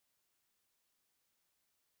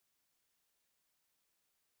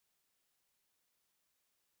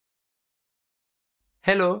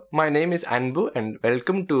Hello, my name is Anbu and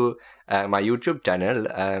welcome to my YouTube channel.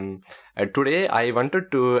 Today I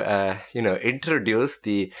wanted to, introduce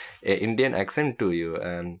the Indian accent to you.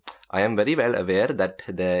 I am very well aware that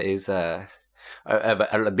there is a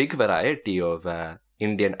big variety of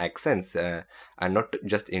Indian accents, and not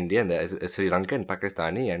just Indian. There is Sri Lankan,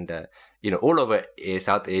 Pakistani, and all over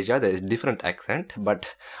South Asia there is different accent.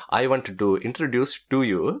 But I wanted to introduce to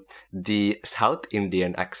you the South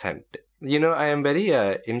Indian accent. I am very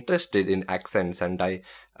interested in accents, and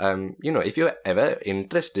if you're ever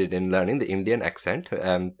interested in learning the Indian accent,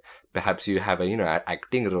 perhaps you have an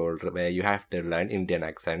acting role where you have to learn Indian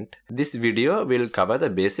accent. This video will cover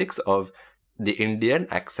the basics of the Indian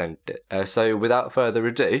accent. So without further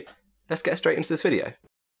ado, let's get straight into this video.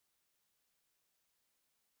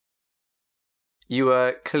 You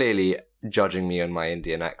were clearly judging me on my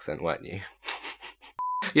Indian accent, weren't you?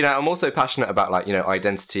 I'm also passionate about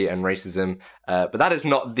identity and racism, but that is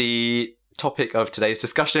not the topic of today's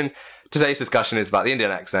discussion. Today's discussion is about the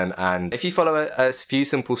Indian accent, and if you follow a few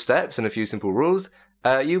simple steps and a few simple rules,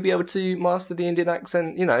 you'll be able to master the Indian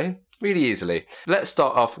accent, really easily. Let's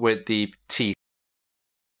start off with the T